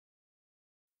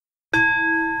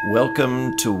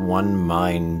Welcome to One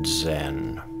Mind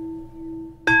Zen.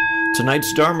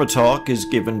 Tonight's Dharma talk is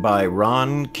given by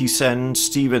Kisen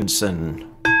Stevenson.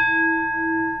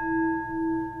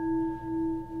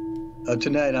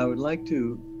 Tonight I would like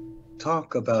to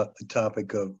talk about the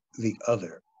topic of the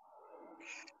other.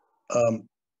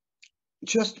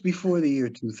 Just before the year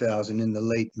 2000, in the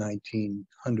late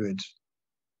 1900s,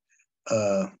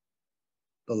 the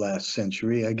last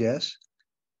century, I guess,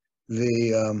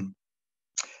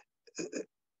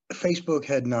 Facebook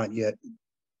had not yet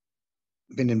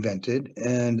been invented,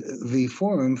 and the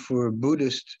forum for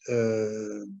Buddhist,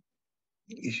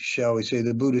 shall we say,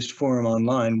 the Buddhist forum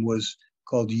online was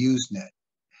called Usenet.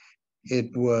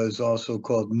 It was also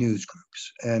called news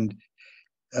groups, and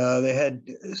they had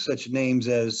such names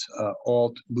as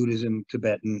Alt Buddhism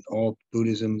Tibetan, Alt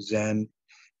Buddhism Zen,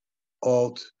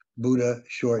 Alt Buddha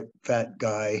Short Fat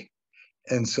Guy,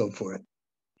 and so forth.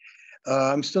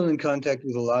 I'm still in contact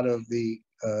with a lot of the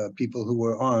people who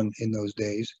were on in those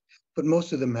days, but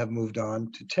most of them have moved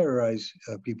on to terrorize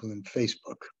people in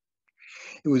Facebook.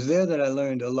 It was there that I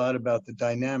learned a lot about the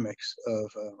dynamics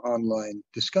of online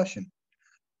discussion.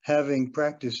 Having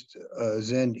practiced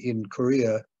Zen in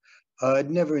Korea,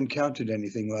 I'd never encountered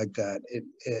anything like that.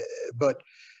 But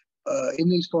in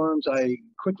these forums, I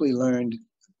quickly learned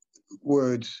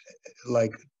words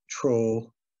like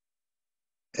troll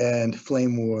and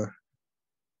flame war,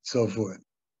 so forth.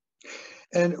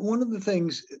 And one of the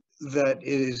things that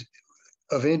is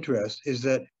of interest is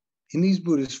that in these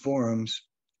Buddhist forums,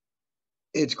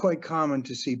 it's quite common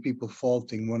to see people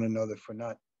faulting one another for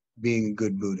not being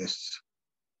good Buddhists,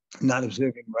 not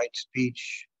observing right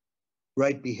speech,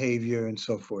 right behavior, and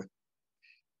so forth.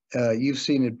 You've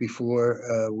seen it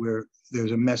before where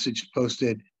there's a message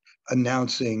posted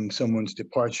announcing someone's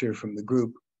departure from the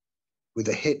group with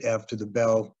a hit after the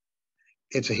bell.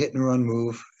 It's a hit and run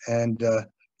move. And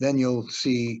then you'll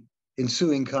see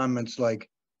ensuing comments like,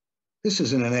 "This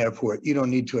isn't an airport. You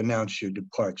don't need to announce your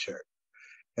departure,"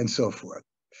 and so forth.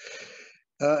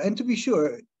 And to be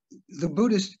sure, the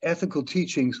Buddhist ethical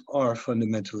teachings are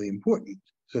fundamentally important,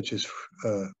 such as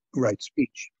right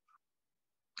speech.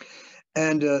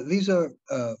 And these are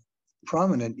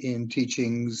prominent in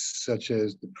teachings such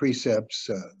as the precepts,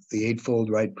 the Eightfold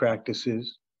Right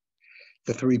Practices,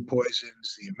 the Three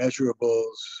Poisons, the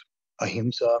Immeasurables,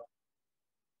 Ahimsa.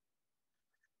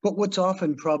 But what's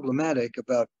often problematic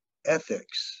about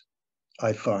ethics,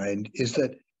 I find, is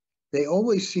that they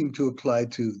always seem to apply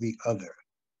to the other.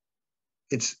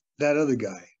 It's that other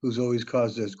guy who's always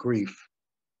caused us grief,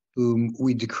 whom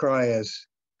we decry as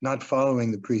not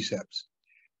following the precepts,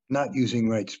 not using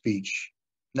right speech,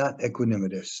 not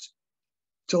equanimitous.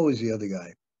 It's always the other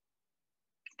guy.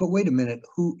 But wait a minute,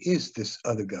 who is this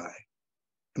other guy?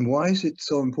 And why is it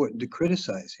so important to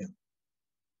criticize him?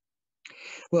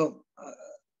 Well,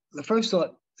 the first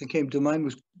thought that came to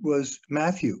mind was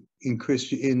Matthew in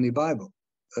the Bible.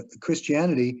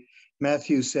 Christianity,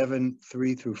 Matthew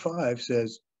 7:3-5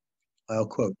 says, I'll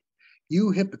quote,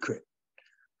 "You hypocrite,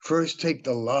 first take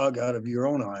the log out of your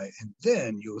own eye, and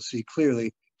then you'll see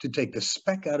clearly to take the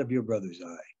speck out of your brother's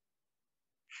eye."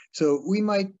 So we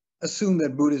might assume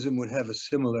that Buddhism would have a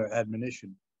similar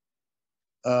admonition.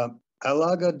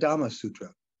 Alaga Dhamma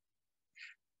Sutra,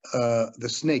 the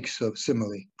snake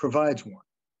simile, provides one.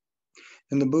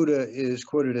 And the Buddha is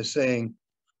quoted as saying,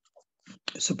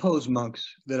 "Suppose, monks,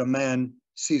 that a man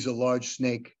sees a large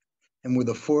snake and with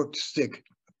a forked stick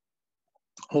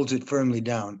holds it firmly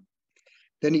down.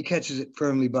 Then he catches it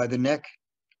firmly by the neck.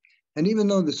 And even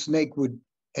though the snake would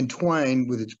entwine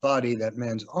with its body that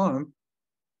man's arm,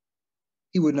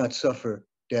 he would not suffer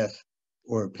death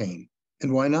or pain.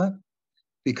 And why not?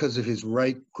 Because of his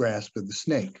right grasp of the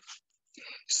snake.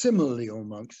 Similarly, O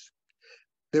monks,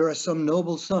 there are some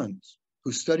noble sons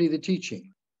who study the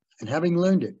teaching, and having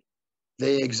learned it,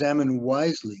 they examine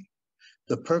wisely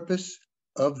the purpose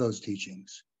of those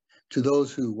teachings. To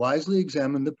those who wisely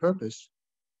examine the purpose,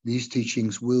 these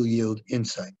teachings will yield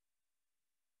insight.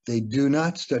 They do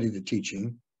not study the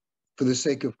teaching for the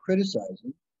sake of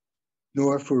criticizing,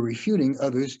 nor for refuting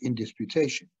others in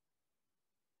disputation.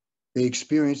 They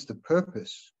experience the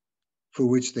purpose for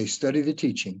which they study the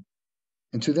teaching,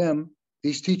 and to them,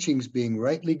 these teachings being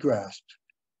rightly grasped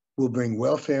will bring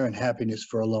welfare and happiness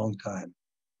for a long time.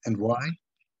 And why?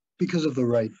 Because of the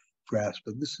right grasp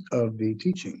of the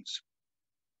teachings.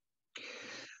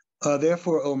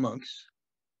 Therefore, O monks,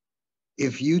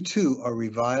 if you too are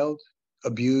reviled,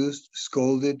 abused,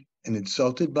 scolded, and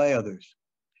insulted by others,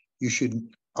 you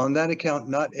should on that account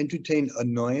not entertain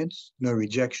annoyance, nor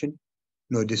rejection,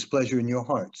 nor displeasure in your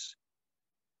hearts.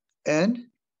 And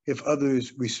if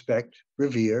others respect,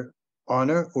 revere,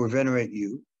 honor, or venerate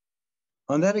you,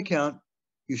 On that account,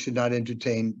 you should not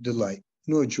entertain delight,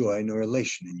 nor joy, nor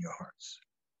elation in your hearts.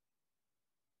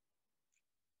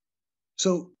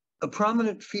 So a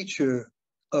prominent feature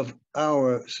of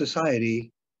our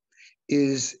society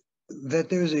is that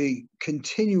there's a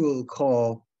continual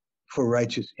call for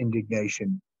righteous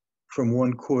indignation from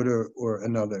one quarter or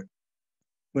another.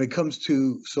 When it comes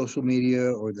to social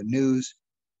media or the news,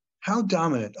 how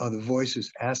dominant are the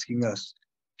voices asking us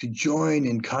to join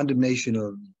in condemnation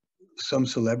of some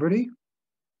celebrity,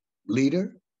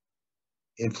 leader,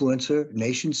 influencer,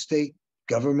 nation state,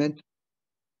 government,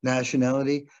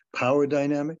 nationality, power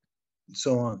dynamic, and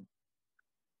so on?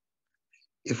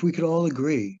 If we could all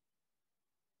agree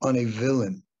on a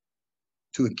villain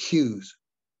to accuse,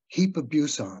 heap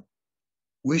abuse on,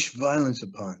 wish violence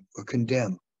upon, or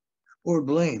condemn, or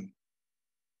blame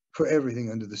for everything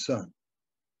under the sun,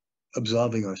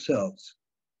 absolving ourselves,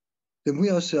 then we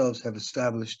ourselves have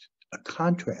established a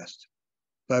contrast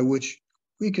by which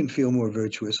we can feel more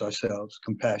virtuous ourselves,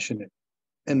 compassionate,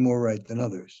 and more right than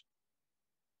others.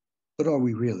 But are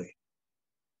we really?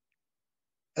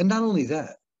 And not only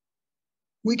that,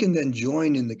 we can then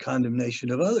join in the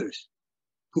condemnation of others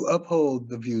who uphold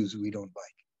the views we don't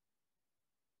like.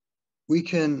 We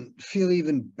can feel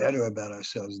even better about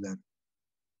ourselves then.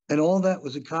 And all that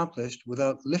was accomplished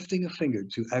without lifting a finger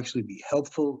to actually be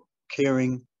helpful,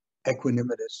 caring,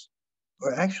 equanimous,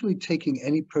 or actually taking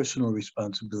any personal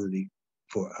responsibility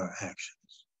for our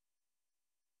actions.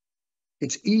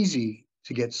 It's easy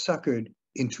to get suckered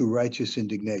into righteous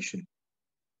indignation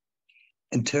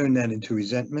and turn that into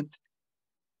resentment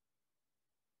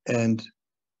and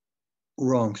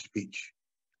wrong speech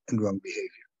and wrong behavior.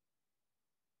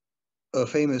 A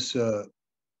famous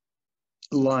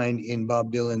line in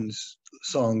Bob Dylan's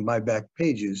song, My Back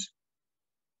Pages,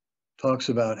 talks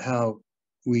about how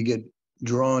we get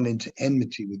drawn into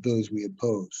enmity with those we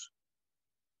oppose.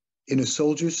 In a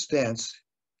soldier's stance,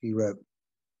 he wrote,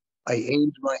 I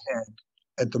aimed my hand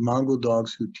at the Mongol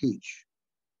dogs who teach,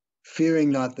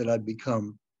 fearing not that I'd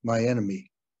become my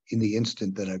enemy in the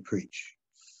instant that I preach.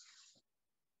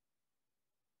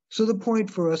 So the point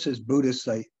for us as Buddhists,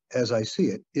 as I see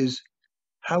it, is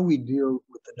how we deal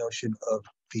with the notion of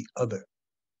the other.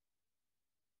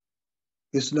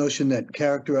 This notion that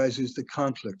characterizes the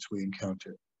conflicts we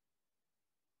encounter.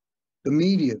 The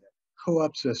media that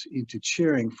co-opts us into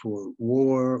cheering for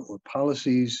war or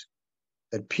policies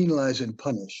that penalize and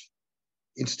punish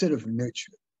instead of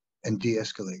nurture and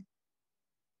de-escalate.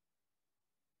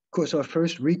 Of course, our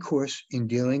first recourse in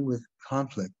dealing with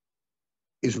conflict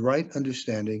is right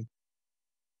understanding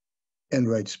and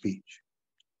right speech.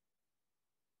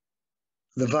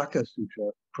 The Vaka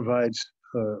Sutra provides,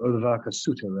 or the Vaka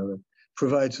Sutta rather,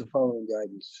 provides the following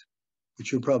guidance,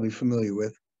 which you're probably familiar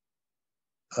with.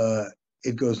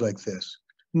 It goes like this.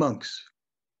 Monks,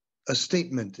 a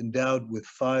statement endowed with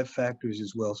 5 factors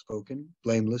is well spoken,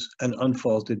 blameless, and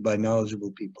unfaulted by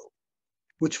knowledgeable people.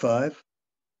 Which 5?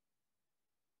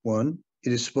 1,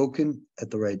 it is spoken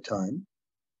at the right time.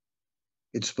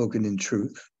 It's spoken in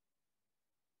truth.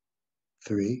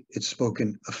 3, it's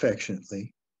spoken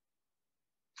affectionately.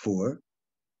 4,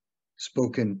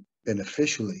 spoken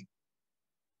beneficially.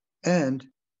 And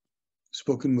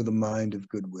spoken with a mind of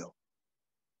goodwill.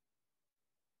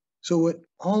 So what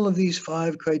all of these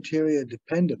 5 criteria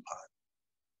depend upon,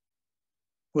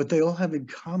 what they all have in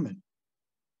common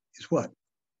is what?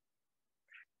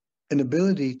 An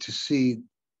ability to see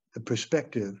the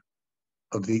perspective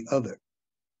of the other.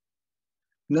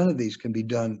 None of these can be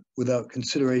done without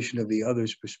consideration of the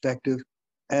other's perspective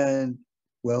and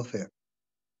welfare.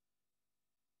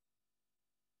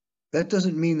 That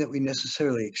doesn't mean that we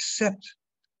necessarily accept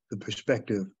the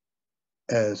perspective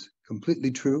as completely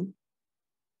true,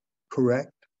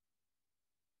 correct,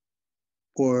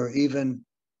 or even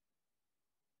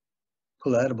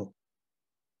palatable.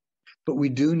 But we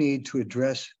do need to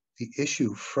address the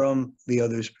issue from the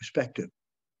other's perspective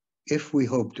if we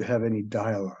hope to have any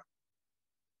dialogue.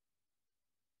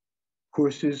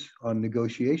 Courses on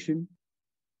negotiation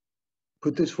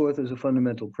put this forth as a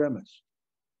fundamental premise.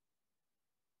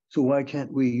 So why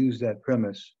can't we use that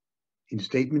premise in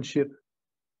statesmanship,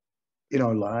 in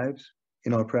our lives,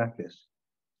 in our practice?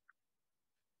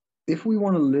 If we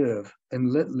want to live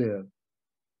and let live,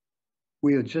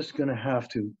 we are just going to have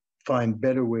to find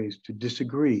better ways to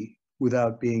disagree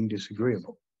without being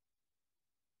disagreeable.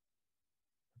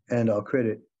 And I'll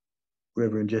credit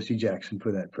Reverend Jesse Jackson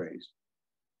for that phrase.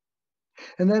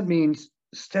 And that means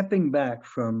stepping back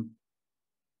from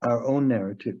our own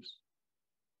narratives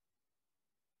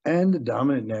and the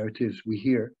dominant narratives we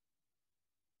hear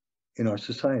in our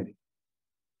society.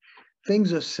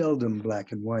 Things are seldom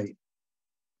black and white.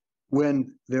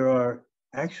 when there are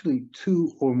actually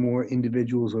two or more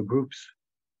individuals or groups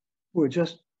who are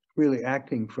just really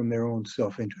acting from their own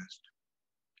self-interest.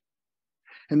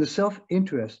 And the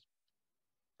self-interest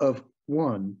of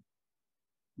one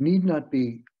need not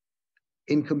be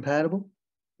incompatible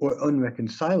or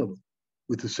unreconcilable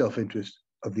with the self-interest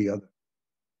of the other.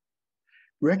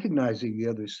 Recognizing the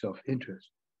other's self-interest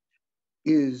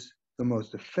is the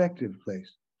most effective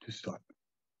place to start.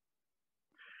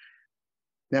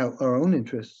 Now, our own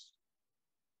interests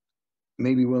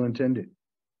may be well-intended,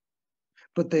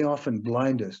 but they often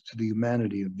blind us to the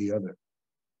humanity of the other.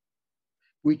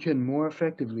 We can more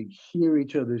effectively hear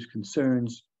each other's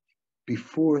concerns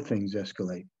before things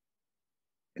escalate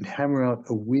and hammer out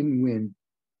a win-win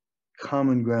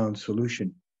common ground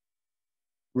solution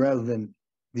rather than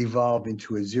devolve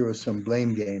into a zero-sum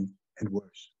blame game and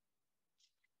worse.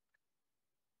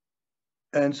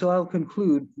 And so I'll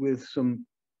conclude with some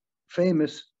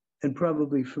famous and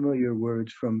probably familiar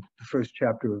words from the first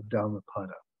chapter of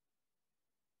Dhammapada.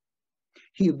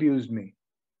 He abused me.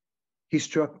 He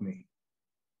struck me.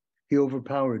 He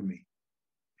overpowered me.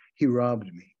 He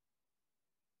robbed me.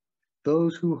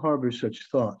 Those who harbor such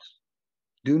thoughts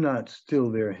do not still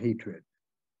their hatred.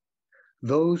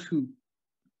 Those who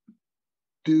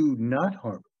do not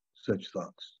harbor such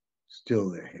thoughts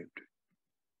still their hatred.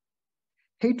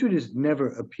 Hatred is never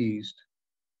appeased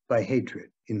by hatred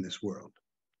in this world.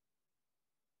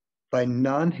 By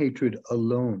non-hatred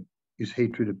alone is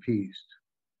hatred appeased.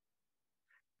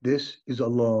 This is a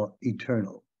law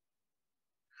eternal.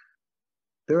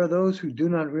 There are those who do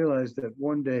not realize that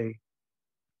one day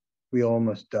we all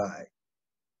must die.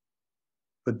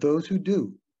 But those who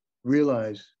do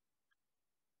realize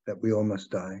that we all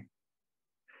must die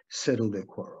settle their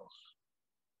quarrels.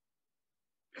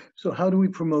 So how do we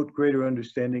promote greater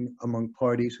understanding among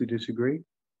parties who disagree?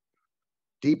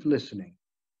 Deep listening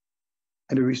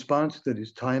and a response that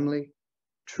is timely,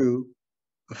 true,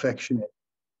 affectionate,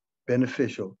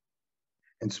 beneficial,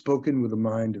 and spoken with a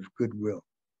mind of goodwill.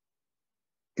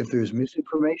 If there is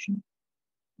misinformation,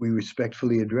 we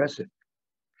respectfully address it.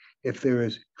 If there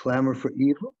is clamor for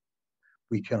evil,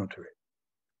 we counter it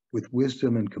with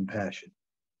wisdom and compassion,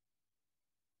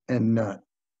 and not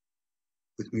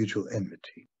with mutual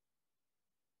enmity.